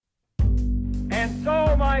And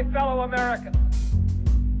so, my fellow Americans,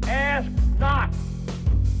 ask not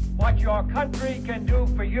what your country can do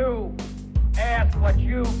for you. Ask what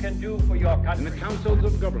you can do for your country. In the councils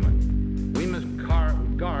of government, we must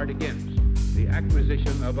guard against the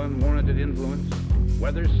acquisition of unwarranted influence,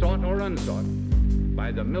 whether sought or unsought,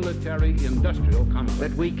 by the military-industrial complex.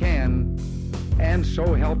 That we can, and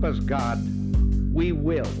so help us God, we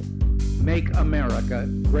will make America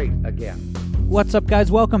great again. What's up, guys?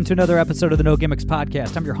 Welcome to another episode of the No Gimmicks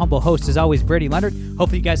Podcast. I'm your humble host, as always, Brady Leonard.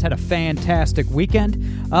 Hopefully you guys had a fantastic weekend.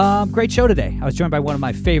 Great show today. I was joined by one of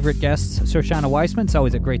my favorite guests, Shoshana Weissmann. It's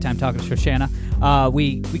always a great time talking to Shoshana.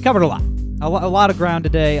 We covered a lot of ground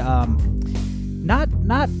today.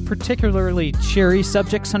 Not particularly cheery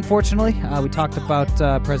subjects, unfortunately. We talked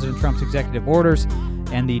about President Trump's executive orders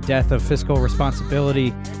and the death of fiscal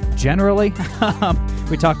responsibility generally.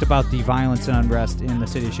 We talked about the violence and unrest in the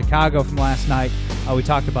city of Chicago from last night. We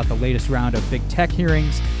talked about the latest round of big tech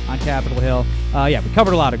hearings on Capitol Hill. We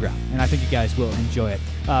covered a lot of ground, and I think you guys will enjoy it.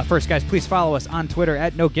 First, guys, please follow us on Twitter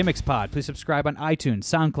at NoGimmicksPod. Please subscribe on iTunes,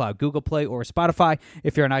 SoundCloud, Google Play, or Spotify.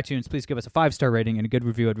 If you're on iTunes, please give us a 5-star rating and a good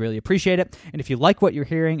review. I'd really appreciate it. And if you like what you're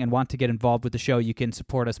hearing and want to get involved with the show, you can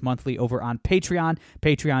support us monthly over on Patreon,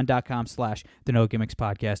 patreon.com/the No Gimmicks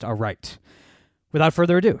Podcast. All right. Without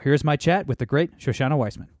further ado, here's my chat with the great Shoshana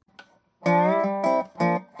Weissmann.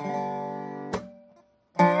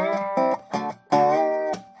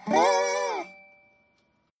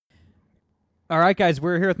 All right, guys,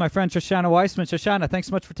 we're here with my friend Shoshana Weissmann. Shoshana, thanks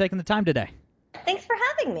so much for taking the time today. Thanks for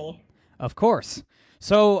having me. Of course.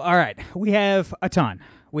 So, all right, we have a ton.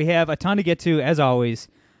 We have a ton to get to, as always.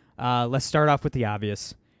 Let's start off with the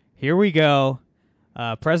obvious. Here we go.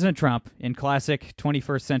 President Trump, in classic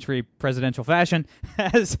 21st century presidential fashion,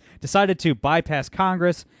 has decided to bypass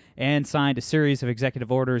Congress and signed a series of executive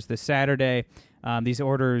orders this Saturday. These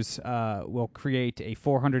orders will create a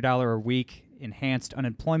 $400 a week enhanced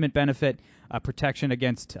unemployment benefit, protection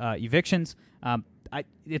against evictions.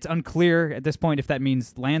 It's unclear at this point if that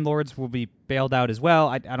means landlords will be bailed out as well.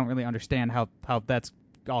 I don't really understand how that's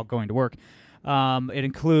all going to work. It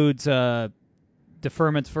includes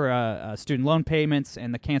deferments for student loan payments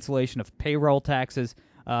and the cancellation of payroll taxes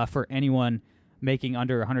for anyone making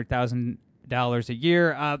under $100,000 a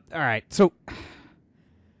year. All right, so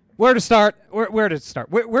where to start? Where to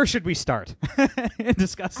start? Where should we start in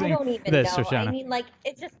discussing I don't even this, know. Shoshana? I mean,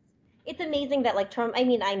 it's amazing that Trump. I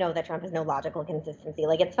mean, I know that Trump has no logical consistency.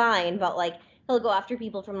 It's fine, but he'll go after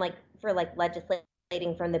people for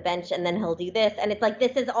legislating from the bench, and then he'll do this, and it's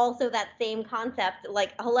this is also that same concept.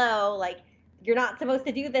 Hello, you're not supposed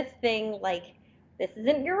to do this thing. This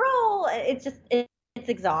isn't your role. It's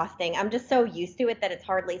exhausting. I'm just so used to it that it's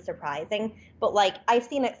hardly surprising. But I've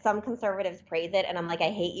seen some conservatives praise it, and I'm I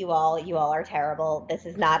hate you all. You all are terrible. This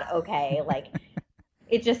is not okay.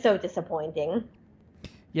 It's just so disappointing.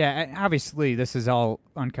 Yeah, obviously this is all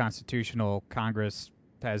unconstitutional. Congress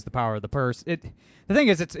has the power of the purse. The thing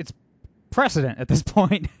is, it's precedent at this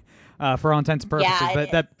point. For all intents and purposes,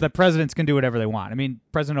 that the presidents can do whatever they want. I mean,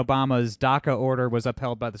 President Obama's DACA order was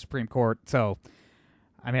upheld by the Supreme Court, so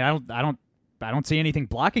I mean, I don't see anything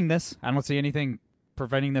blocking this. I don't see anything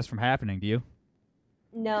preventing this from happening. Do you?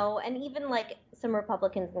 No, and even some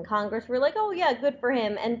Republicans in Congress were oh yeah, good for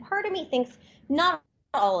him. And part of me thinks, not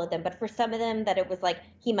all of them, but for some of them, that it was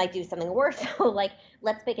he might do something worse. So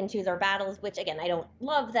let's pick and choose our battles. Which again, I don't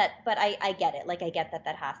love that, but I get it. I get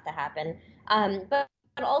that has to happen.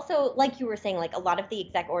 But also, you were saying, a lot of the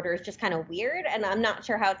exec order is just kind of weird, and I'm not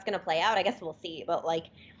sure how it's going to play out. I guess we'll see. But,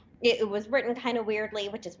 it was written kind of weirdly,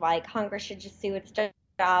 which is why Congress should just do its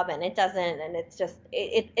job, and it doesn't, and it's just,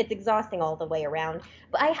 it's exhausting all the way around.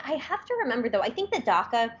 But I have to remember, though, I think the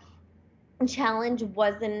DACA challenge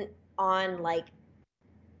wasn't on,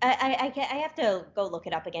 I have to go look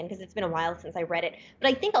it up again because it's been a while since I read it. But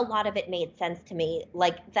I think a lot of it made sense to me,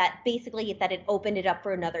 that basically that it opened it up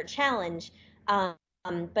for another challenge.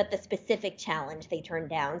 But the specific challenge they turned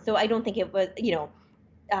down. So I don't think it was,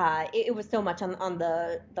 it was so much on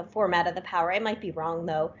the format of the power. I might be wrong,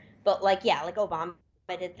 though. But, Obama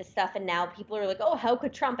did this stuff, and now people are oh, how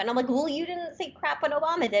could Trump? And I'm well, you didn't say crap when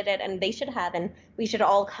Obama did it, and they should have, and we should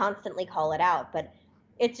all constantly call it out. But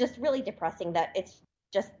it's just really depressing that it's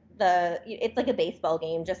just it's like a baseball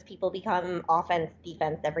game. Just people become offense,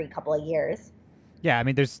 defense every couple of years. Yeah, I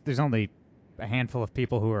mean, there's only a handful of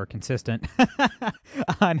people who are consistent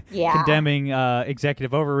on condemning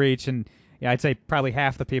executive overreach, and I'd say probably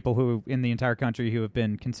half the people who in the entire country who have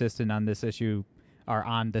been consistent on this issue are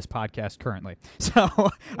on this podcast currently. So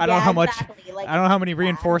I don't know how much, I don't know how many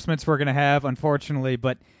reinforcements we're going to have, unfortunately,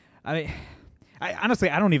 but I mean,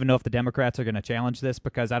 honestly, I don't even know if the Democrats are going to challenge this,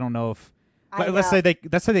 because I don't know if let's say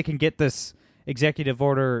they can get this executive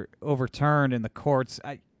order overturned in the courts.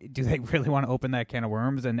 Do they really want to open that can of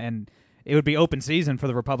worms? And it would be open season for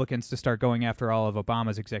the Republicans to start going after all of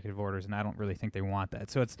Obama's executive orders, and I don't really think they want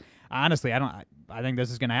that. So it's honestly, I think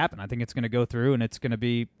this is going to happen. I think it's going to go through, and it's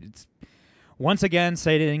once again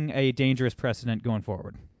setting a dangerous precedent going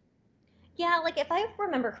forward. Yeah, like if I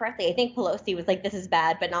remember correctly, I think Pelosi was like, "This is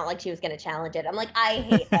bad," but not like she was going to challenge it. I'm like, I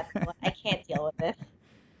hate that. I can't deal with this.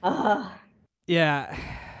 Ugh. Yeah.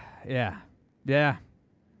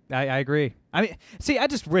 I agree. I mean, see, I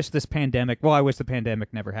just wish this pandemic. Well, I wish the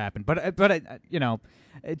pandemic never happened, but to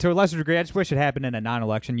a lesser degree, I just wish it happened in a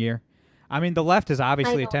non-election year. I mean, the left is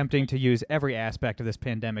obviously attempting to use every aspect of this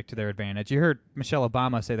pandemic to their advantage. You heard Michelle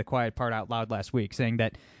Obama say the quiet part out loud last week, saying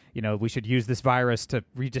that, we should use this virus to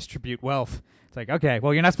redistribute wealth. It's like, okay,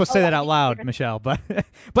 well, you're not supposed to say that out loud, Michelle, but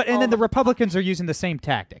and then the Republicans are using the same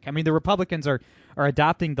tactic. I mean, the Republicans are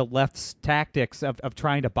adopting the left's tactics of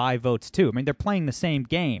trying to buy votes too. I mean, they're playing the same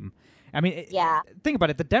game. I mean, think about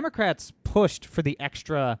it. The Democrats pushed for the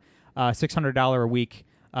extra $600 a week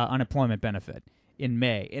unemployment benefit in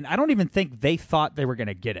May, and I don't even think they thought they were going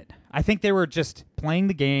to get it. I think they were just playing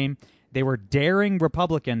the game. They were daring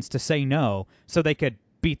Republicans to say no so they could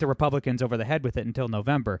beat the Republicans over the head with it until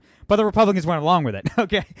November. But the Republicans went along with it,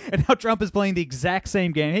 okay? And now Trump is playing the exact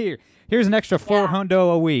same game. Here's an extra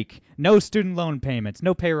 $400 a week, no student loan payments,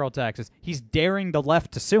 no payroll taxes. He's daring the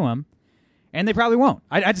left to sue him, and they probably won't.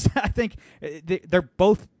 I think they're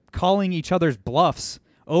both calling each other's bluffs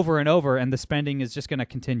over and over, and the spending is just going to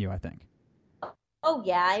continue, I think. Oh,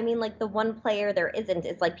 yeah. I mean, like, the one player there isn't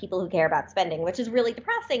is, like, people who care about spending, which is really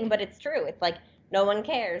depressing, but it's true. It's like, no one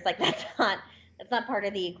cares. Like, that's not part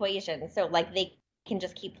of the equation. So, like, they can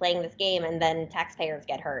just keep playing this game, and then taxpayers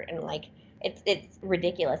get hurt, and, like, it's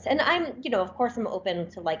ridiculous. And I'm, of course I'm open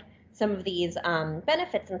to, like, some of these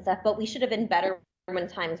benefits and stuff, but we should have been better when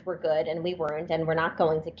times were good, and we weren't, and we're not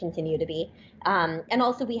going to continue to be. And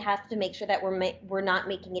also we have to make sure that we're not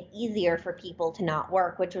making it easier for people to not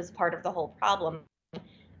work, which was part of the whole problem.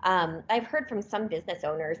 I've heard from some business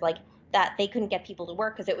owners, like, that they couldn't get people to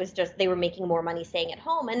work because it was just they were making more money staying at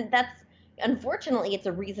home, and that's, unfortunately, it's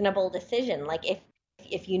a reasonable decision. Like,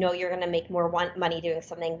 if you're going to make more money doing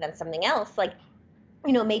something than something else, like,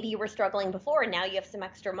 maybe you were struggling before and now you have some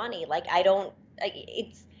extra money. Like,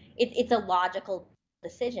 it's a logical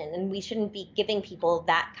decision, and we shouldn't be giving people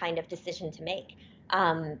that kind of decision to make.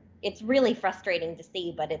 It's really frustrating to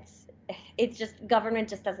see, but it's just government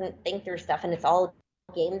just doesn't think through stuff, and it's all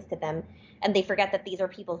games to them, and they forget that these are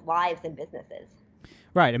people's lives and businesses.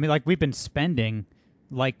 Right. I mean, like, we've been spending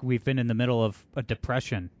like we've been in the middle of a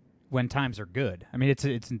depression when times are good. I mean,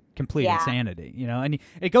 it's complete insanity, and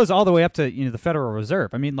it goes all the way up to, the Federal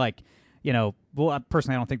Reserve. I mean, like,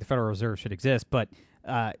 personally, I don't think the Federal Reserve should exist, but,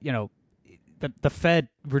 the Fed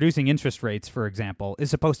reducing interest rates, for example, is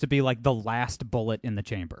supposed to be like the last bullet in the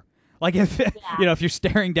chamber. Like, if if you're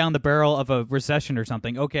staring down the barrel of a recession or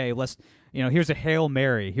something, okay, let's, here's a Hail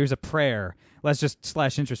Mary, here's a prayer, let's just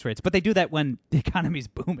slash interest rates. But they do that when the economy's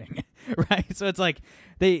booming, right? So it's like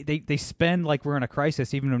they spend like we're in a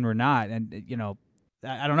crisis even when we're not. And,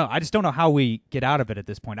 I don't know. I just don't know how we get out of it at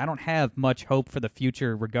this point. I don't have much hope for the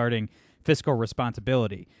future regarding fiscal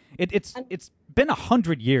responsibility. It's been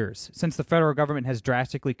 100 years since the federal government has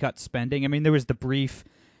drastically cut spending. I mean, there was the brief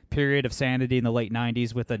period of sanity in the late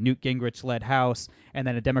 90s with a Newt Gingrich-led House and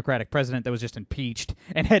then a Democratic president that was just impeached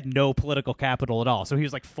and had no political capital at all. So he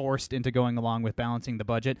was like forced into going along with balancing the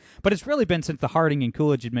budget. But it's really been since the Harding and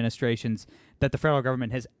Coolidge administrations that the federal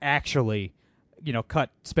government has actually, cut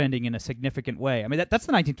spending in a significant way. I mean, that's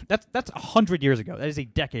 100 years ago. That is a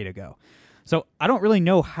decade ago. So I don't really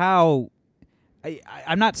know how.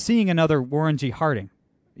 I'm not seeing another Warren G. Harding,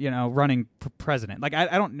 running for president. Like,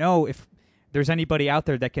 I don't know if there's anybody out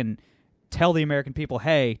there that can tell the American people,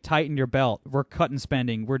 hey, tighten your belt. We're cutting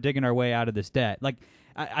spending. We're digging our way out of this debt. Like,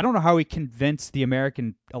 I don't know how we convince the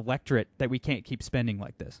American electorate that we can't keep spending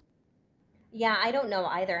like this. Yeah, I don't know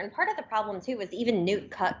either. And part of the problem, too, is even Newt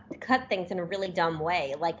cut things in a really dumb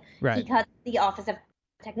way. Like, He cut the Office of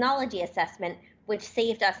Technology Assessment, which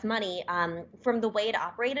saved us money from the way it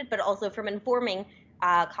operated, but also from informing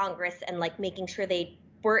Congress and, like, making sure they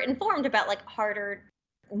were informed about, like, harder,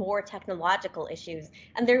 more technological issues.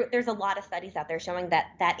 And there's a lot of studies out there showing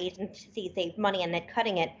that agency saved money, and that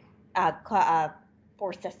cutting it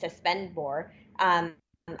forced us to spend more.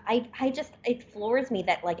 It floors me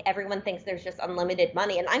that, like, everyone thinks there's just unlimited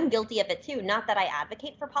money, and I'm guilty of it too. Not that I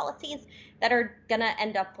advocate for policies that are gonna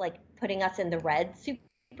end up, like, putting us in the red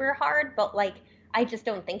super hard, but, like, I just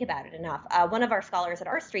don't think about it enough. One of our scholars at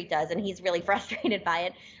our street does, and he's really frustrated by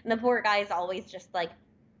it. And the poor guy is always just like,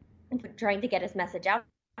 trying to get his message out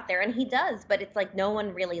there, and he does, but it's like no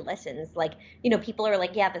one really listens. Like, people are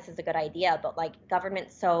like, yeah, this is a good idea, but like government,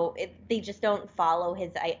 they just don't follow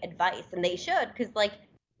his advice, and they should, because like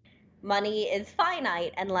money is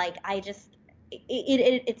finite, and like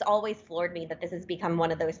it's always floored me that this has become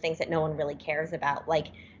one of those things that no one really cares about. Like,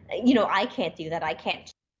 I can't do that. I can't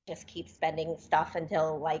just keep spending stuff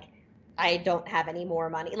until like I don't have any more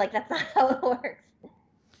money. Like, that's not how it works.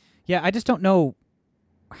 Yeah, I just don't know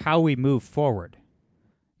how we move forward.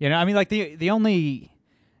 I mean, like the only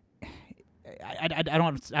I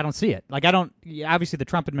don't see it. Like, obviously the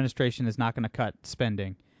Trump administration is not going to cut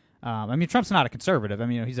spending. I mean, Trump's not a conservative. I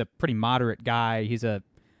mean, he's a pretty moderate guy. He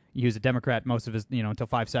was a Democrat most of his, until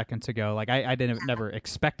 5 seconds ago. Like, I never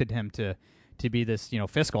expected him to be this,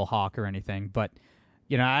 fiscal hawk or anything. But,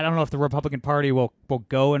 I don't know if the Republican Party will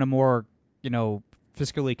go in a more,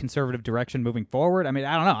 fiscally conservative direction moving forward. I mean,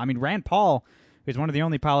 I don't know. I mean, Rand Paul, who's one of the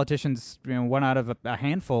only politicians, one out of a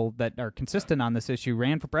handful that are consistent on this issue,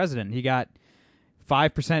 ran for president. He got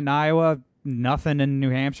 5% in Iowa, nothing in New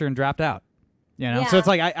Hampshire, and dropped out. Yeah. So it's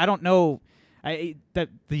like I don't know that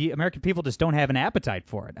the American people just don't have an appetite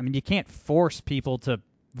for it. I mean, you can't force people to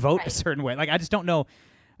vote a certain way. Like, I just don't know.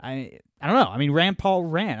 I don't know. I mean, Rand Paul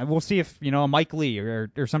ran. We'll see if Mike Lee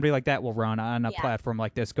or somebody like that will run on a platform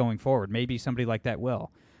like this going forward. Maybe somebody like that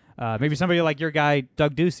will. Maybe somebody like your guy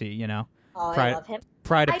Doug Ducey. I love him.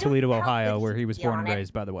 Pride of Toledo, Ohio, where he was born and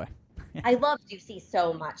raised, by the way. I love Ducey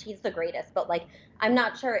so much. He's the greatest. But like, I'm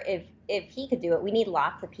not sure if he could do it. We need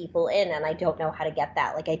lots of people in, and I don't know how to get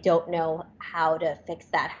that. Like, I don't know how to fix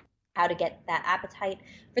that, how to get that appetite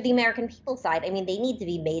for the American people side. I mean, they need to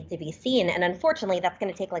be made to be seen, and unfortunately, that's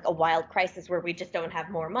going to take like a wild crisis where we just don't have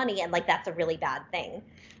more money, and like that's a really bad thing.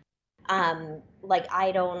 Like,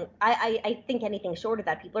 I think anything short of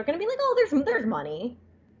that, people are going to be like, oh, there's money.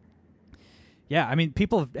 Yeah, I mean,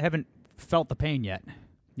 people haven't felt the pain yet.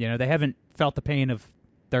 They haven't felt the pain of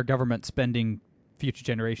their government spending future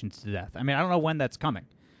generations to death. I mean, I don't know when that's coming.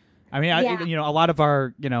 I mean, a lot of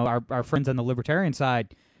our, our friends on the libertarian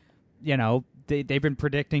side, they've been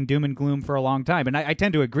predicting doom and gloom for a long time, and I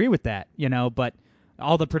tend to agree with that. But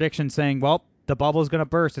all the predictions saying, well, the bubble is going to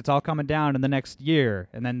burst, it's all coming down in the next year,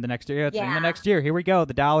 and then the next year, in the next year, here we go,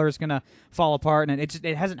 the dollar is going to fall apart, and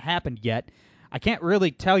it hasn't happened yet. I can't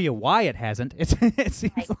really tell you why it hasn't. It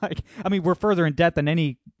seems like, I mean, we're further in debt than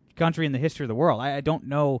any country in the history of the world. I don't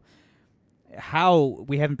know how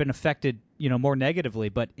we haven't been affected, more negatively,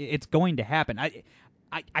 but it's going to happen.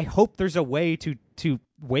 I hope there's a way to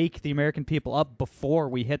wake the American people up before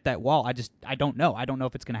we hit that wall. I don't know. I don't know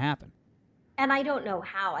if it's going to happen. And I don't know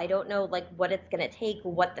how. I don't know, like, what it's going to take,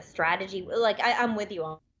 what the strategy, like, I'm with you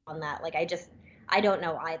on that. Like, I don't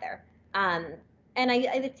know either. And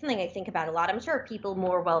it's something I think about a lot. I'm sure people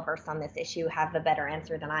more well-versed on this issue have a better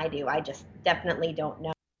answer than I do. I just definitely don't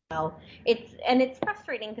know. It's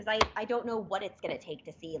frustrating because I don't know what it's going to take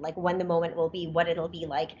to see, like, when the moment will be, what it'll be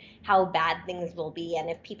like, how bad things will be, and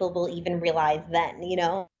if people will even realize then,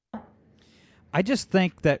 I just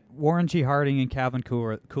think that Warren G. Harding and Calvin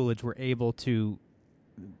Coolidge were able to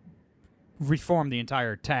reform the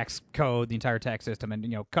entire tax code, the entire tax system, and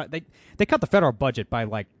they cut the federal budget by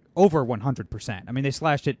like over 100%. I mean, they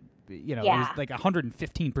slashed it, it was like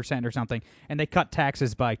 115% or something, and they cut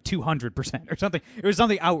taxes by 200% or something. It was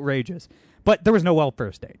something outrageous. But there was no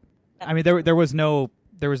welfare state. I mean, there was no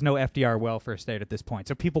FDR welfare state at this point.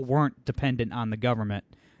 So people weren't dependent on the government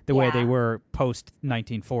the way they were post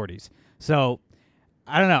 1940s. So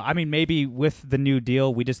I don't know. I mean, maybe with the New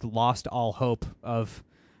Deal, we just lost all hope of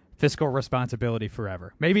fiscal responsibility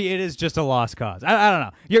forever. Maybe it is just a lost cause. I don't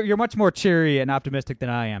know. You're much more cheery and optimistic than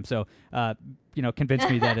I am. So, convince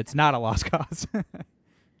me that it's not a lost cause.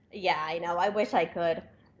 Yeah, I know. I wish I could.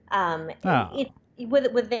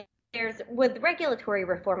 With regulatory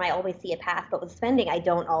reform, I always see a path, but with spending, I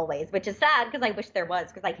don't always, which is sad because I wish there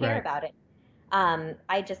was, because I care about it.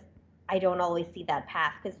 I don't always see that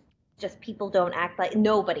path because just people don't act like,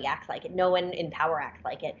 nobody acts like it. No one in power acts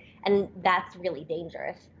like it. And that's really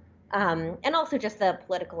dangerous. And also just the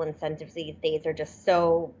political incentives these days are just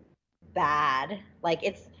so bad. Like,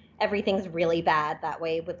 everything's really bad that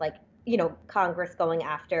way with, like, Congress going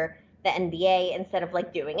after the NBA instead of,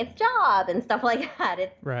 like, doing its job and stuff like that.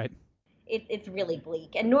 It's really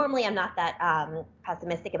bleak. And normally I'm not that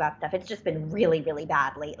pessimistic about stuff. It's just been really, really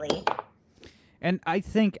bad lately. And I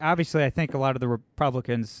think a lot of the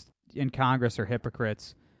Republicans in Congress are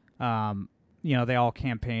hypocrites. They all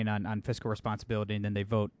campaign on fiscal responsibility and then they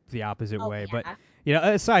vote the opposite way. Yeah.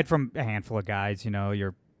 But aside from a handful of guys,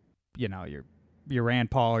 your Rand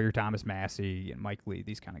Paul, your Thomas Massey, and Mike Lee,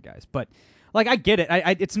 these kind of guys. But like, I get it.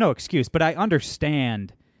 It's no excuse, but I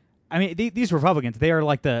understand I mean, these Republicans, they are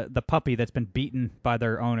like the puppy that's been beaten by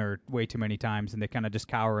their owner way too many times, and they kind of just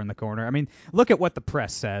cower in the corner. I mean, look at what the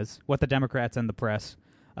press says, what the Democrats and the press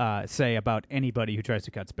say about anybody who tries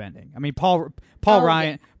to cut spending. I mean, Paul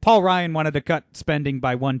Ryan wanted to cut spending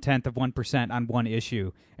by 0.1% on one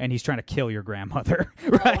issue, and he's trying to kill your grandmother,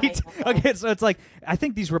 right? Okay, so it's like I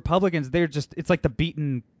think these Republicans, it's like the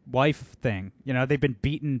beaten wife thing. You know, they've been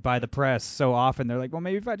beaten by the press so often. They're like, well,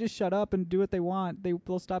 maybe if I just shut up and do what they want,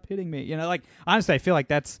 they'll stop hitting me. You know, like honestly, I feel like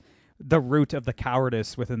that's the root of the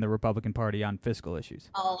cowardice within the Republican Party on fiscal issues.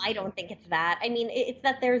 Oh, I don't think it's that. I mean, it's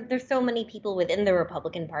that there's so many people within the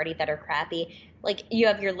Republican Party that are crappy. Like, you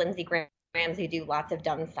have your Lindsey Grahams who do lots of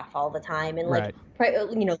dumb stuff all the time, and like,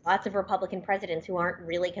 lots of Republican presidents who aren't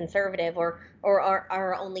really conservative or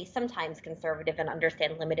are only sometimes conservative and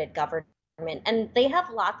understand limited government. And they have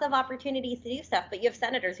lots of opportunities to do stuff, but you have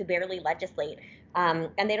senators who barely legislate, and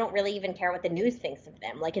they don't really even care what the news thinks of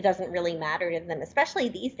them. Like, it doesn't really matter to them, especially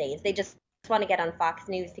these days. They just want to get on Fox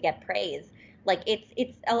News to get praise. Like,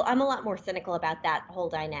 I'm a lot more cynical about that whole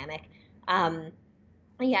dynamic.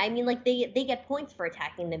 Yeah, I mean, like, they get points for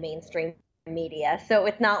attacking the mainstream media, so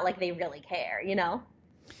it's not like they really care, you know?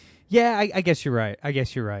 Yeah, I guess you're right.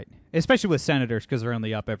 Especially with senators, because they're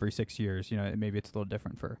only up every 6 years. You know, maybe it's a little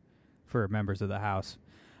different for members of the House.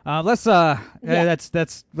 Let's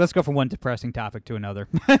go from one depressing topic to another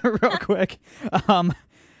real quick.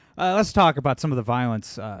 Let's talk about some of the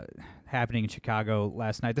violence happening in Chicago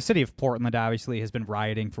last night. The city of Portland obviously has been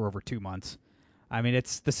rioting for over 2 months. I mean,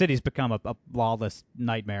 the city's become a lawless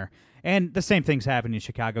nightmare. And the same thing's happened in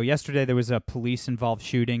Chicago. Yesterday there was a police-involved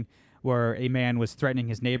shooting where a man was threatening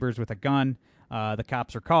his neighbors with a gun. The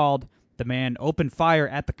cops are called. The man opened fire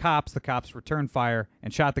at the cops. The cops returned fire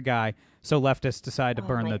and shot the guy. So leftists decided to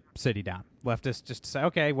burn the city down. Leftists just say,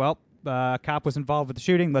 okay, well, a cop was involved with the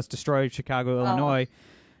shooting. Let's destroy Chicago, Illinois.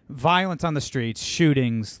 Violence on the streets,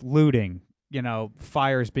 shootings, looting,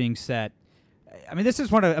 fires being set. I mean, this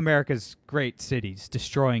is one of America's great cities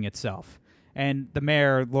destroying itself. And the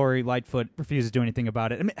mayor, Lori Lightfoot, refuses to do anything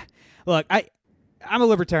about it. I mean, look, I'm a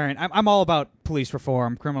libertarian. I'm all about police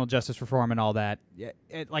reform, criminal justice reform, and all that.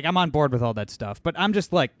 I'm on board with all that stuff. But I'm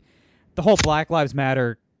just like, the whole Black Lives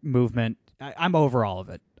Matter movement, I'm over all of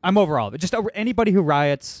it. Just anybody who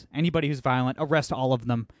riots, anybody who's violent, arrest all of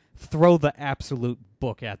them, throw the absolute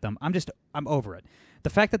book at them. I'm over it. The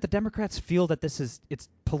fact that the Democrats feel that it's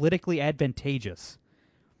politically advantageous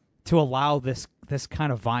to allow this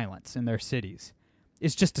kind of violence in their cities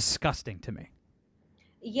is just disgusting to me.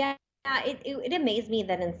 Yeah. It amazed me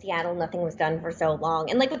that in Seattle nothing was done for so long.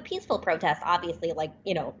 And like with peaceful protests, obviously,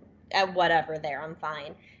 whatever there, I'm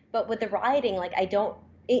fine. But with the rioting, like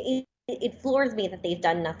it floors me that they've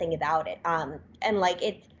done nothing about it. And like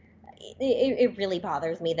it really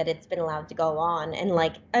bothers me that it's been allowed to go on. And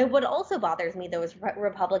like what also bothers me though is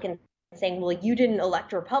Republicans saying, well, you didn't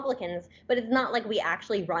elect Republicans, but it's not like we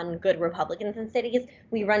actually run good Republicans in cities.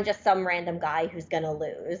 We run just some random guy who's gonna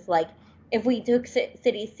lose. Like, if we took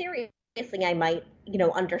cities seriously, I might,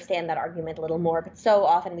 understand that argument a little more. But so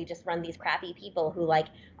often we just run these crappy people who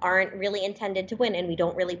aren't really intended to win, and we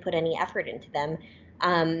don't really put any effort into them.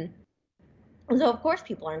 So of course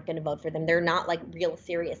people aren't going to vote for them. They're not real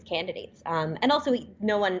serious candidates. And also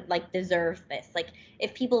no one deserves this.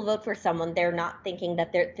 If people vote for someone, they're not thinking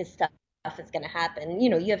that this stuff is going to happen.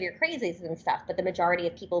 You have your crazies and stuff, but the majority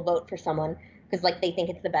of people vote for someone because they think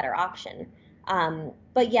it's the better option.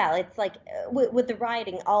 But yeah, it's with the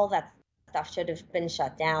rioting, all that stuff should have been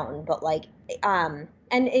shut down. But and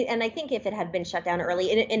I think if it had been shut down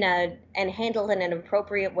early and handled in an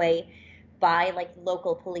appropriate way by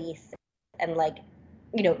local police and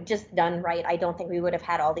just done right, I don't think we would have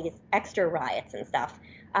had all these extra riots and stuff.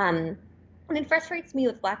 And it frustrates me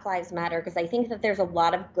with Black Lives Matter because I think that there's a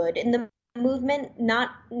lot of good in the movement,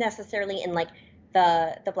 not necessarily in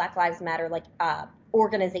the Black Lives Matter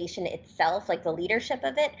organization itself, the leadership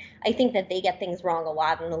of it. I think that they get things wrong a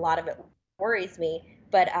lot, and a lot of it worries me.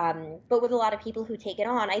 But with a lot of people who take it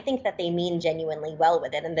on, I think that they mean genuinely well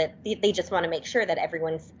with it, and that they just want to make sure that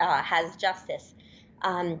everyone has justice.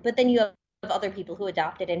 But then you have other people who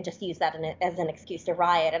adopt it and just use that as an excuse to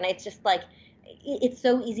riot, and it's just it's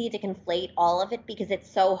so easy to conflate all of it because it's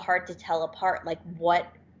so hard to tell apart what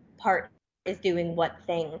part is doing what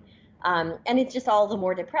thing. And it's just all the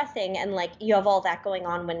more depressing. And you have all that going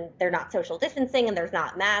on when they're not social distancing and there's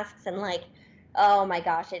not masks. And oh my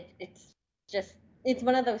gosh, it's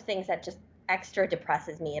one of those things that just extra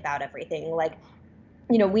depresses me about everything.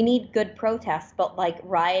 We need good protests, but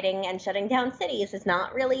rioting and shutting down cities is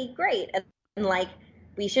not really great. And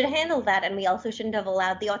we should handle that. And we also shouldn't have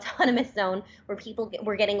allowed the autonomous zone where people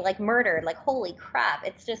were getting murdered. Holy crap.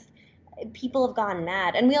 It's just, people have gone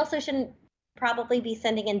mad. And we also shouldn't probably be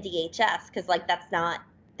sending in DHS because, like, that's not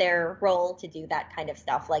their role to do that kind of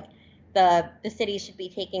stuff. Like, the city should be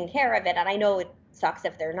taking care of it. And I know it sucks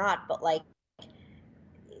if they're not, but, like,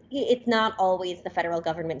 it's not always the federal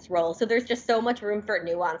government's role. So there's just so much room for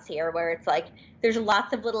nuance here where it's like there's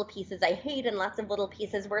lots of little pieces I hate and lots of little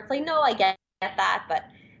pieces where it's like, no, I get that, but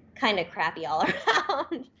kind of crappy all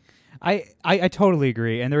around. I totally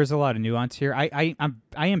agree, and there is a lot of nuance here. I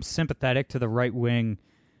am sympathetic to the right wing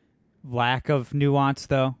lack of nuance,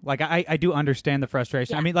 though. Like I do understand the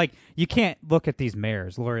frustration. Yeah. I mean, like you can't look at these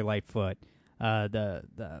mayors, Lori Lightfoot, the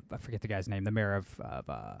I forget the guy's name, the mayor of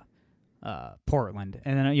Portland,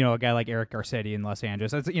 and then a guy like Eric Garcetti in Los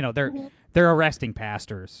Angeles. It's, they're arresting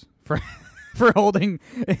pastors for for holding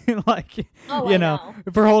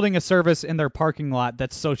for holding a service in their parking lot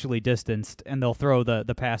that's socially distanced, and they'll throw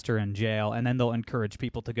the pastor in jail, and then they'll encourage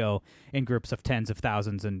people to go in groups of tens of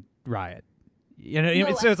thousands and riot.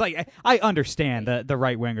 So it's like I understand the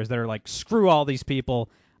right wingers that are like, screw all these people,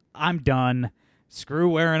 I'm done. Screw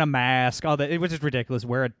wearing a mask, all that. It was just ridiculous.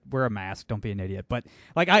 Wear a mask. Don't be an idiot. But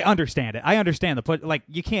like, I understand it. I understand like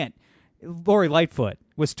you can't. Lori Lightfoot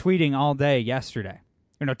was tweeting all day yesterday.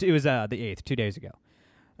 Or no, it was the 8th, 2 days ago,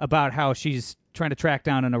 about how she's trying to track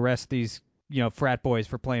down and arrest these frat boys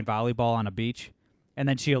for playing volleyball on a beach, and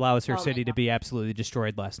then she allows her city to be absolutely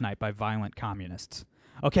destroyed last night by violent communists.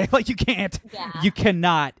 Okay, like you can't. Yeah. You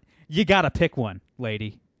cannot. You gotta pick one,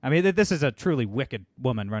 lady. I mean, this is a truly wicked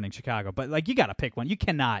woman running Chicago, but like you got to pick one. You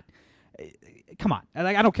cannot. Come on.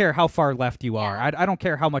 Like, I don't care how far left you are. I don't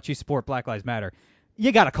care how much you support Black Lives Matter.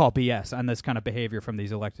 You got to call BS on this kind of behavior from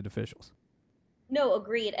these elected officials. No,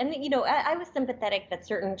 agreed. And, I was sympathetic that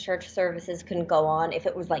certain church services couldn't go on if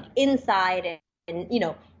it was like inside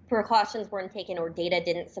and precautions weren't taken or data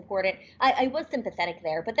didn't support it. I was sympathetic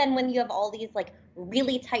there. But then when you have all these like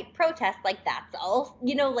really tight protests, like that's all,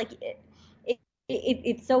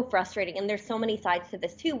 it's so frustrating, and there's so many sides to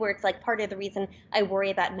this too, where it's like part of the reason I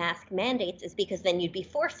worry about mask mandates is because then you'd be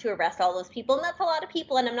forced to arrest all those people, and that's a lot of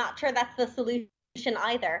people, and I'm not sure that's the solution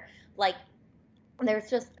either. Like, there's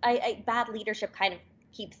just bad leadership kind of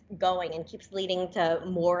keeps going and keeps leading to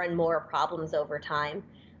more and more problems over time,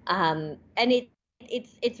 and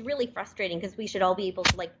it's really frustrating because we should all be able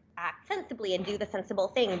to like act sensibly and do the sensible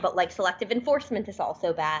thing, but like selective enforcement is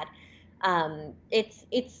also bad.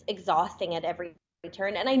 It's exhausting at every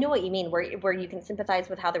turn, and I know what you mean, where you can sympathize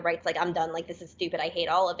with how the right's like, I'm done, like this is stupid, I hate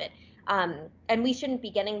all of it, and we shouldn't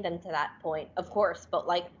be getting them to that point, of course, but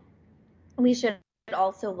like we should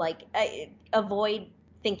also like avoid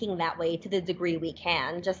thinking that way to the degree we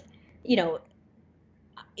can. Just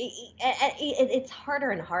it's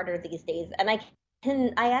harder and harder these days, and I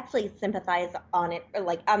actually sympathize on it, or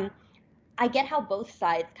like I get how both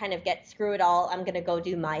sides kind of get screw it all, I'm going to go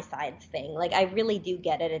do my side's thing. Like, I really do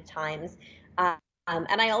get it at times.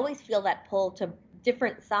 And I always feel that pull to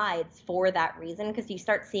different sides for that reason, because you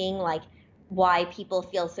start seeing, like, why people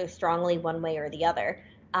feel so strongly one way or the other.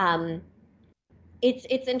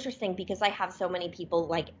 It's interesting because I have so many people,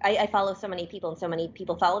 like, I follow so many people, and so many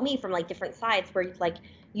people follow me from, like, different sides, where, like,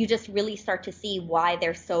 you just really start to see why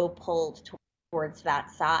they're so pulled towards that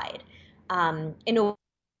side. In a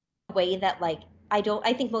way that, like, I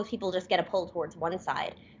think most people just get a pull towards one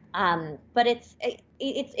side, but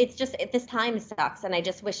it's just this time sucks, and I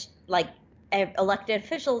just wish like elected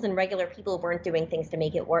officials and regular people weren't doing things to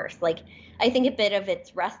make it worse. Like, I think a bit of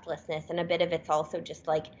it's restlessness, and a bit of it's also just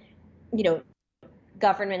like,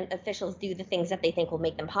 government officials do the things that they think will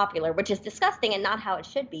make them popular, which is disgusting and not how it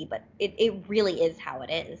should be, but it really is how it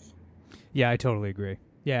is. Yeah, I totally agree.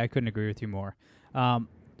 Yeah, I couldn't agree with you more.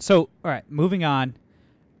 So all right, moving on.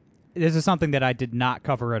 This is something that I did not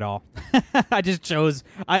cover at all. I just chose.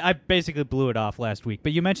 I basically blew it off last week.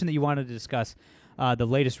 But you mentioned that you wanted to discuss the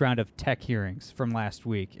latest round of tech hearings from last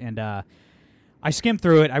week, and I skimmed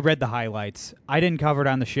through it. I read the highlights. I didn't cover it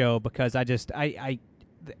on the show because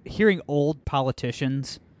hearing old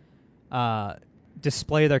politicians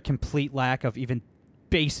display their complete lack of even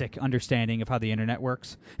basic understanding of how the internet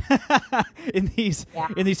works in these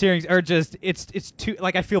hearings are just it's too,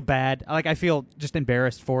 like, I feel bad, like I feel just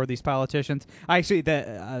embarrassed for these politicians. I actually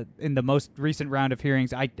in the most recent round of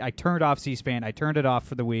hearings, I turned off C-SPAN. I turned it off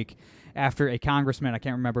for the week after a congressman, I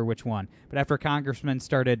can't remember which one, but after a congressman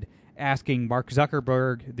started asking Mark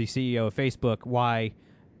Zuckerberg, the CEO of Facebook, why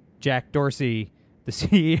Jack Dorsey, the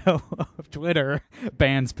CEO of Twitter,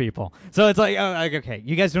 bans people. So it's like, okay,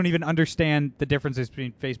 you guys don't even understand the differences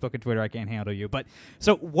between Facebook and Twitter. I can't handle you. But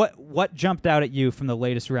so what jumped out at you from the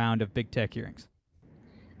latest round of big tech hearings?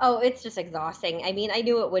 Oh, it's just exhausting. I mean, I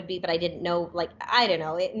knew it would be, but I didn't know, like, I don't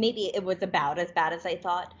know. Maybe it was about as bad as I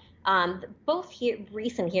thought. Both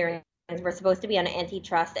recent hearings were supposed to be on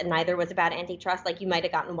antitrust, and neither was about antitrust. Like, you might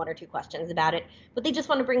have gotten one or two questions about it, but they just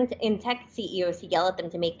want to bring in tech CEOs to yell at them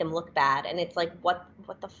to make them look bad. And it's like, what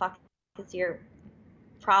the fuck is your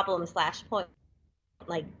problem / point?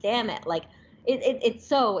 Like, damn it. Like, it's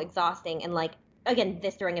so exhausting. And like, again,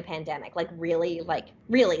 this during a pandemic, like really,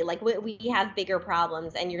 we have bigger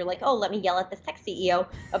problems, and you're like, oh, let me yell at this tech CEO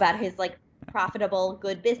about his like profitable,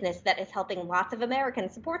 good business that is helping lots of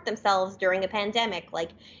Americans support themselves during a pandemic. Like,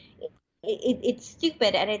 it's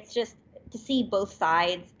stupid, and it's just to see both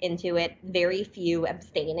sides into it, very few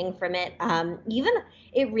abstaining from it. Even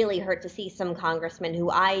it really hurt to see some congressmen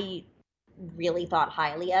who I really thought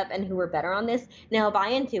highly of and who were better on this now buy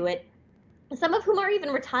into it. Some of whom are even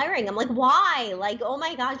retiring. I'm like, why? Like, oh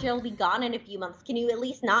my gosh, you'll be gone in a few months. Can you at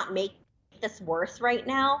least not make this worse right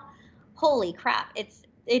now? Holy crap.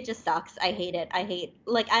 It just sucks. I hate it.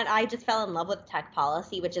 I just fell in love with tech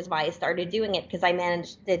policy, which is why I started doing it, because I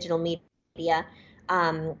manage digital media.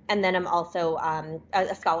 And then I'm also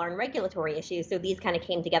a scholar in regulatory issues. So these kind of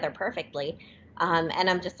came together perfectly. And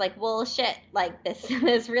I'm just like, well, shit, like this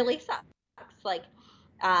really sucks. Like,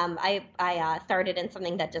 I started in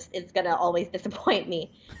something that just is going to always disappoint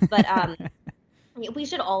me. But we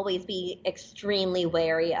should always be extremely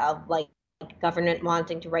wary of, like, government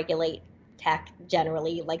wanting to regulate tech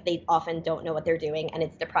generally. Like, they often don't know what they're doing, and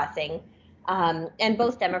it's depressing. And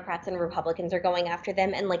both Democrats and Republicans are going after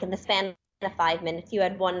them. And, like, in the span of 5 minutes, you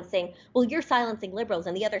had one saying, well, you're silencing liberals,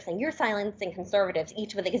 and the other saying, you're silencing conservatives,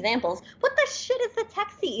 each with examples. What the shit is the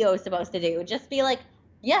tech CEO supposed to do? Just be like,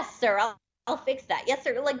 yes, sir, I'll fix that. Yes,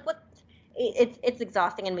 sir. Like, what? It's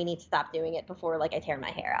exhausting, and we need to stop doing it before, like, I tear my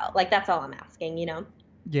hair out. Like, that's all I'm asking, you know?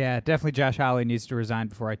 Yeah, definitely Josh Hawley needs to resign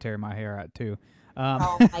before I tear my hair out, too.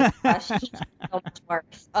 Oh, my gosh. He's so much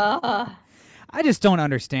worse. I just don't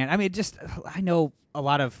understand. I mean, I know a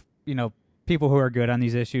lot of, people who are good on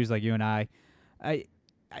these issues, like you and I.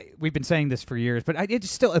 We've been saying this for years, but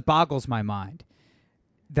it boggles my mind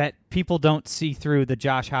that people don't see through the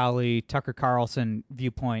Josh Hawley, Tucker Carlson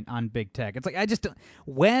viewpoint on big tech. It's like, I just don't.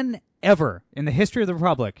 Whenever in the history of the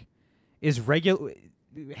Republic has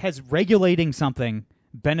regulating something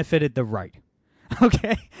benefited the right?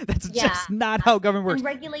 Okay, that's just not how government works. And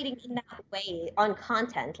regulating in that way on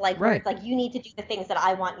content, like, right, where it's like, you need to do the things that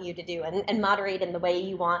I want you to do, and moderate in the way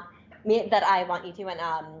you want me, that I want you to, and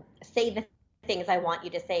say the things I want you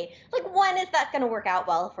to say. Like, when is that going to work out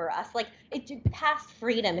well for us? Like, it's past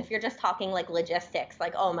freedom if you're just talking like logistics.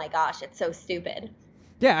 Like, oh my gosh, it's so stupid.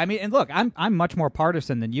 Yeah, I mean, and look, I'm much more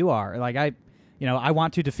partisan than you are. Like, I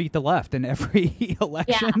want to defeat the left in every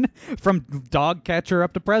election, from dog catcher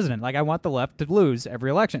up to president. Like, I want the left to lose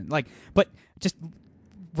every election. Like, but just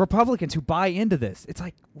Republicans who buy into this, it's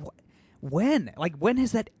like, when? Like, when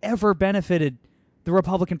has that ever benefited the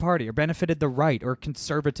Republican Party, or benefited the right, or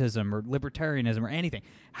conservatism, or libertarianism, or anything?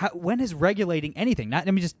 When is regulating anything?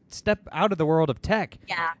 Just step out of the world of tech.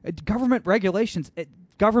 Yeah. Government regulations,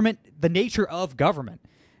 the nature of government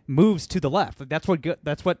moves to the left. That's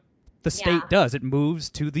what the state does. It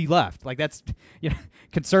moves to the left. Like, that's,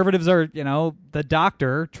 conservatives are, the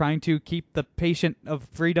doctor trying to keep the patient of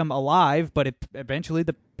freedom alive, but eventually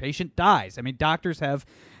the patient dies. I mean, doctors have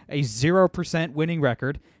a 0% winning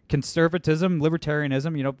record. Conservatism,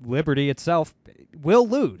 libertarianism, liberty itself will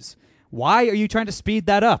lose. Why are you trying to speed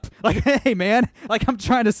that up? Like, hey, man, like, I'm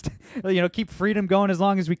trying to, keep freedom going as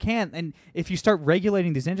long as we can. And if you start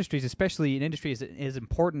regulating these industries, especially an industry as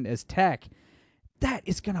important as tech, that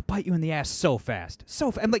is going to bite you in the ass so fast.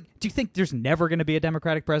 And like, do you think there's never going to be a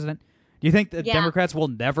Democratic president? Do you think the Democrats will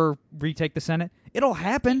never retake the Senate? It'll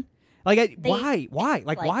happen. Like, why?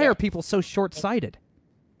 Like, why are people so short-sighted?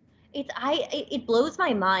 It blows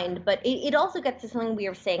my mind, but it also gets to something we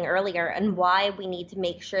were saying earlier, and why we need to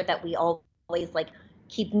make sure that we always, like,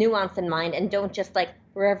 keep nuance in mind, and don't just, like,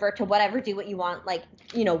 revert to whatever, do what you want, like,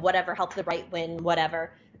 whatever helps the right win,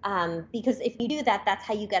 whatever. Because if you do that, that's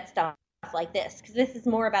how you get stuff like this. Because this is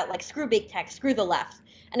more about, like, screw big tech, screw the left.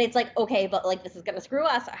 And it's like, okay, but, like, this is going to screw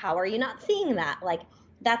us. How are you not seeing that? Like,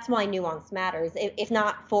 that's why nuance matters. If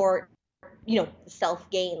not for,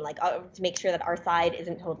 self-gain, like, to make sure that our side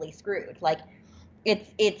isn't totally screwed. Like,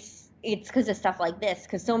 it's because of stuff like this,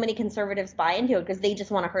 because so many conservatives buy into it because they just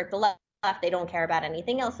want to hurt the left. They don't care about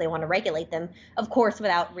anything else. They want to regulate them, of course,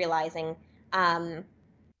 without realizing, without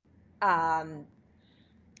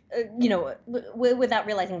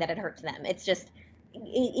realizing that it hurts them. It's just,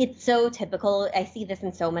 it's so typical. I see this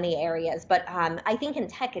in so many areas, but I think in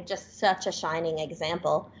tech, it's just such a shining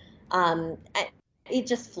example. It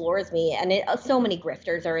just floors me, and so many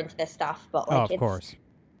grifters are into this stuff. But, like, of course,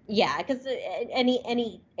 yeah, because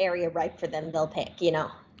any area ripe for them, they'll pick.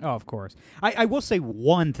 Oh, of course. I will say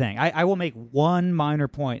one thing. I will make one minor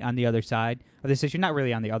point on the other side of this issue. Not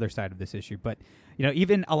really on the other side of this issue, but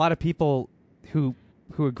even a lot of people who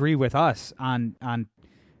agree with us on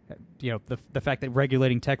the fact that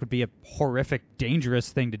regulating tech would be a horrific,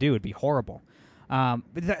 dangerous thing to do. It'd be horrible.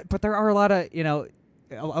 But there are a lot of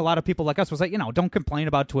a lot of people like us was like, don't complain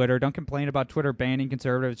about Twitter. Don't complain about Twitter banning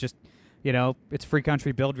conservatives. Just it's a free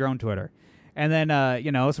country. Build your own Twitter. And then,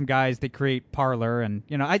 some guys, they create Parler. And,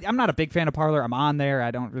 I'm not a big fan of Parler. I'm on there.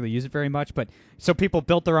 I don't really use it very much. But so people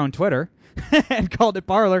built their own Twitter and called it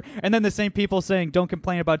Parler. And then the same people saying, don't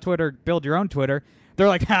complain about Twitter, build your own Twitter. They're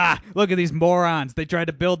like, look at these morons. They tried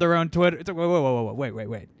to build their own Twitter. It's like, whoa,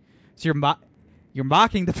 wait. So you're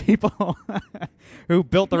mocking the people who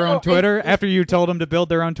built their own Twitter after you told them to build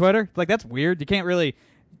their own Twitter? Like, that's weird. You can't really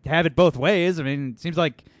have it both ways. I mean, it seems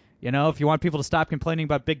like... if you want people to stop complaining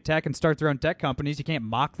about big tech and start their own tech companies, you can't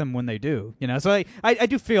mock them when they do. So I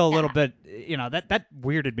do feel a little bit, that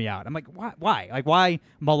weirded me out. I'm like, why? Like, why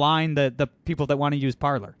malign the people that want to use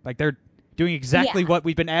Parler? Like, they're doing exactly what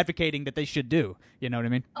we've been advocating that they should do. You know what I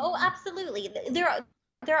mean? Oh, absolutely.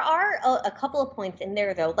 There are a couple of points in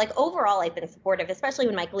there, though. Like, overall, I've been supportive, especially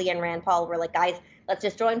when Mike Lee and Rand Paul were like, guys, let's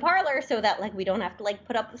just join Parler so that, like, we don't have to, like,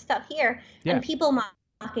 put up with stuff here. Yeah. And people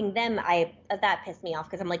mocking them, that pissed me off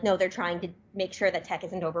because I'm like, no, they're trying to make sure that tech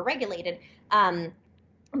isn't overregulated.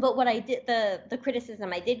 But what I did, the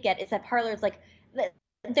criticism I did get is that Parler's like,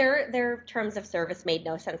 their terms of service made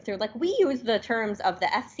no sense. They're like, we use the terms of the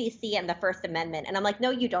FCC and the First Amendment. And I'm like,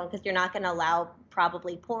 no, you don't, because you're not going to allow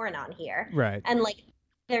probably porn on here. Right. And like,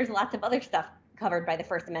 there's lots of other stuff covered by the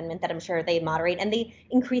First Amendment that I'm sure they moderate. And they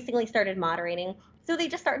increasingly started moderating. So they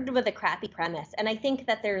just started with a crappy premise. And I think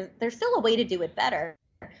that there's still a way to do it better.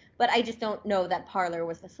 But I just don't know that Parler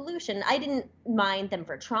was the solution. I didn't mind them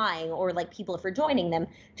for trying or like people for joining them,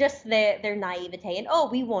 just their naivete and,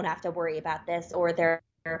 we won't have to worry about this, or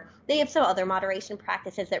they have some other moderation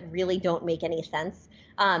practices that really don't make any sense.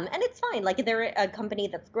 And it's fine. Like, they're a company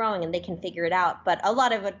that's growing and they can figure it out. But a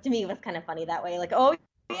lot of it to me was kind of funny that way. Like, oh,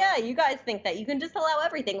 yeah, you guys think that you can just allow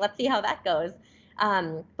everything. Let's see how that goes.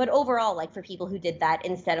 But overall, like, for people who did that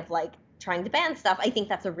instead of like trying to ban stuff, I think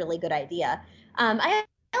that's a really good idea. I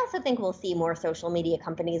also think we'll see more social media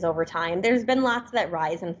companies over time. There's been lots that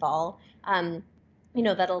rise and fall,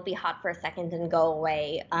 that'll be hot for a second and go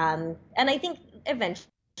away. And I think eventually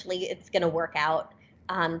it's going to work out.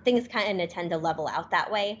 Things kind of tend to level out that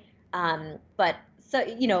way. But so,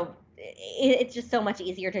 it's just so much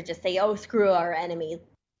easier to just say, screw our enemies.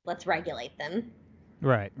 Let's regulate them.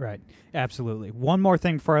 Right. Absolutely. One more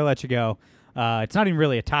thing before I let you go. It's not even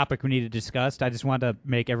really a topic we need to discuss. I just wanted to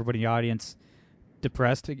make everybody in the audience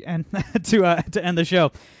depressed again to end the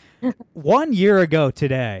show. 1 year ago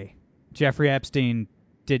today, Jeffrey Epstein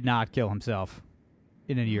did not kill himself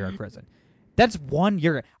in a New York prison. That's 1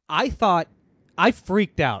 year. I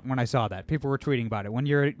freaked out when I saw that. People were tweeting about it. 1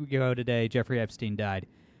 year ago today, Jeffrey Epstein died.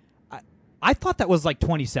 I thought that was like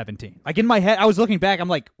 2017. Like, in my head, I was looking back. I'm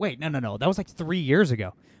like, wait, no. That was like 3 years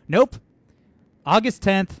ago. Nope. August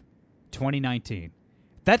 10th, 2019.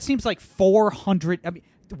 That seems like 400. I mean,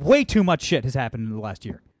 way too much shit has happened in the last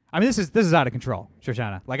year. I mean, this is out of control,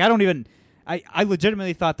 Shoshana. Like, I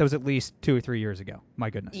legitimately thought that was at least 2 or 3 years ago. My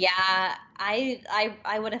goodness. Yeah,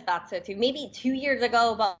 I would have thought so too. Maybe 2 years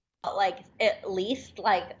ago, but like at least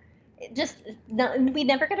like we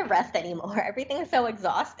never get a rest anymore. Everything's so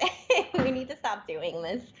exhausting. We need to stop doing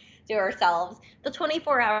this to ourselves. The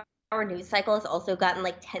 24-hour news cycle has also gotten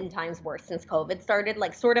like 10 times worse since COVID started.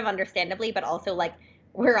 Like, sort of understandably, but also like,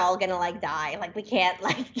 we're all gonna like die. Like, we can't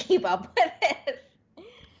like keep up with this.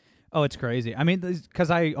 Oh, it's crazy. I mean, because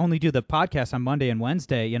I only do the podcast on Monday and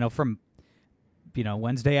Wednesday. From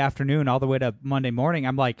Wednesday afternoon all the way to Monday morning,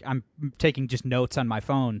 I'm taking just notes on my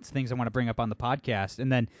phone, things I want to bring up on the podcast,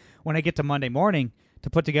 and then when I get to Monday morning to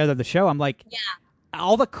put together the show, I'm like, yeah,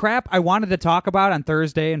 all the crap I wanted to talk about on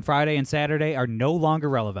Thursday and Friday and Saturday are no longer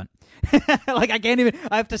relevant. Like, I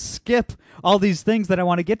have to skip all these things that I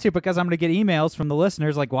want to get to because I'm going to get emails from the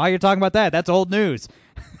listeners like, why are you talking about that? That's old news.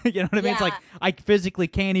 You know what I mean? Yeah. It's like I physically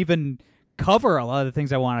can't even cover a lot of the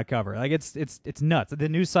things I want to cover. Like, it's nuts. The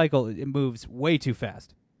news cycle, it moves way too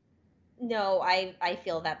fast. No, I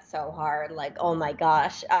feel that's so hard. Like, oh my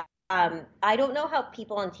gosh. I don't know how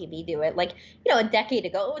people on TV do it. Like, a decade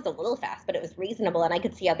ago, it was a little fast, but it was reasonable, and I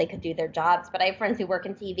could see how they could do their jobs. But I have friends who work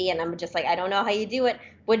in TV, and I'm just like, I don't know how you do it.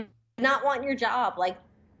 Would not want your job. Like,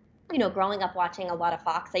 growing up watching a lot of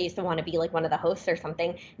Fox, I used to want to be like one of the hosts or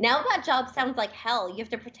something. Now that job sounds like hell. You have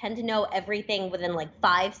to pretend to know everything within like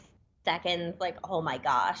 5 seconds. Like, oh my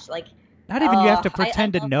gosh. Like, not even you have to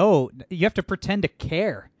pretend to know. You have to pretend to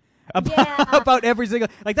care. about every single,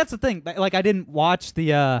 like, that's the thing. Like, I didn't watch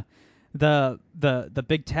the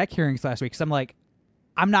big tech hearings last week, because I'm like,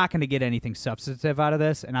 I'm not going to get anything substantive out of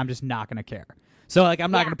this, and I'm just not going to care. So, like,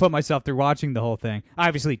 I'm not going to put myself through watching the whole thing.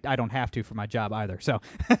 Obviously, I don't have to for my job either. So,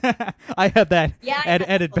 I have that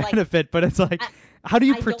added benefit. But it's like, how do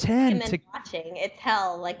you pretend to watching? It's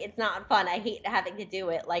hell. Like, it's not fun. I hate having to do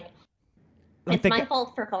it. Like it's my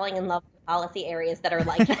fault for falling in love with policy areas that are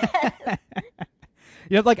like that.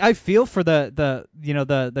 Like, I feel for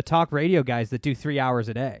the talk radio guys that do 3 hours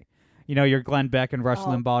a day. Your Glenn Beck and Rush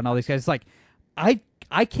Limbaugh and all these guys. It's like,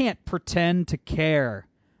 I can't pretend to care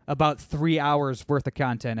about 3 hours worth of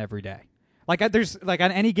content every day. Like, there's, like,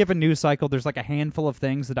 on any given news cycle, there's like a handful of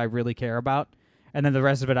things that I really care about, and then the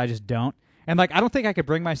rest of it I just don't. And, like, I don't think I could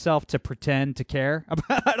bring myself to pretend to care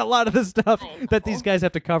about a lot of the stuff that these guys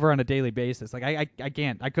have to cover on a daily basis. Like, I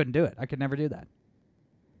can't. I couldn't do it. I could never do that.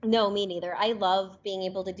 No, me neither. I love being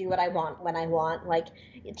able to do what I want when I want. Like,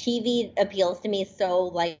 TV appeals to me so,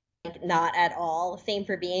 like, not at all. Same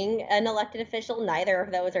for being an elected official. Neither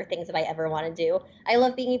of those are things that I ever want to do. I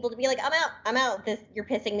love being able to be like, I'm out. You're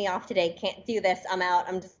pissing me off today. Can't do this. I'm out.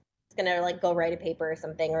 I'm just gonna, like, go write a paper or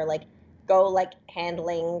something, or, like, go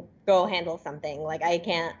handle something. Like, I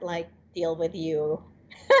can't, like, deal with you.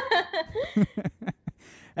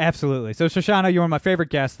 Absolutely. So, Shoshana, you're one of my favorite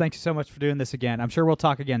guests. Thank you so much for doing this again. I'm sure we'll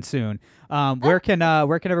talk again soon. Where can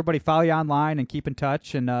everybody follow you online and keep in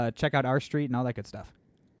touch and check out Our Street and all that good stuff?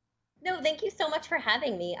 No, thank you so much for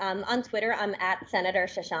having me. On Twitter, I'm at Senator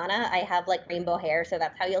Shoshana. I have, like, rainbow hair, so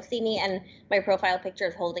that's how you'll see me. And my profile picture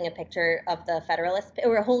is holding a picture of the Federalist,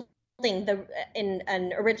 or holding in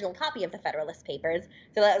an original copy of the Federalist Papers.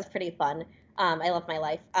 So that was pretty fun. I love my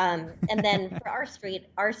life. And then for Our Street,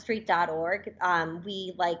 ourstreet.org,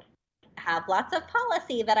 we, like, have lots of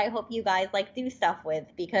policy that I hope you guys, like, do stuff with,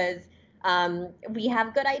 because we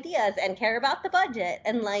have good ideas and care about the budget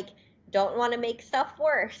and, like, don't want to make stuff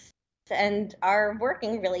worse, and are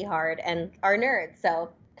working really hard and are nerds.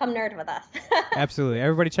 So come nerd with us. Absolutely.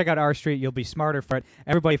 Everybody check out Our Street. You'll be smarter for it.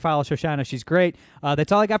 Everybody follow Shoshana. She's great.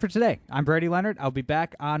 That's all I got for today. I'm Brady Leonard. I'll be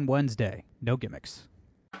back on Wednesday. No gimmicks.